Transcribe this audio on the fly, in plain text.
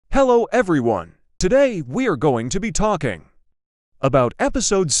Hello everyone! Today we are going to be talking about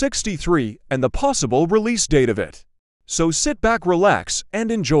episode 63 and the possible release date of it. So sit back, relax,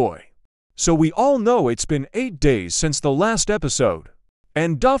 and enjoy. So we all know it's been 8 days since the last episode,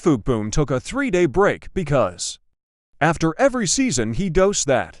 and Boom took a 3-day break because after every season he dosed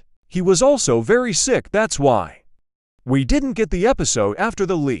that. He was also very sick, that's why we didn't get the episode after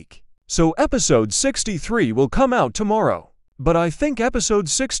the leak. So episode 63 will come out tomorrow. But I think episode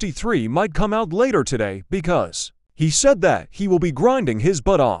 63 might come out later today because he said that he will be grinding his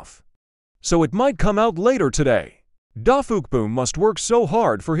butt off. So it might come out later today. Boom must work so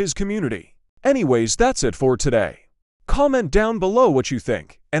hard for his community. Anyways, that's it for today. Comment down below what you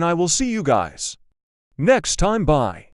think, and I will see you guys next time. Bye.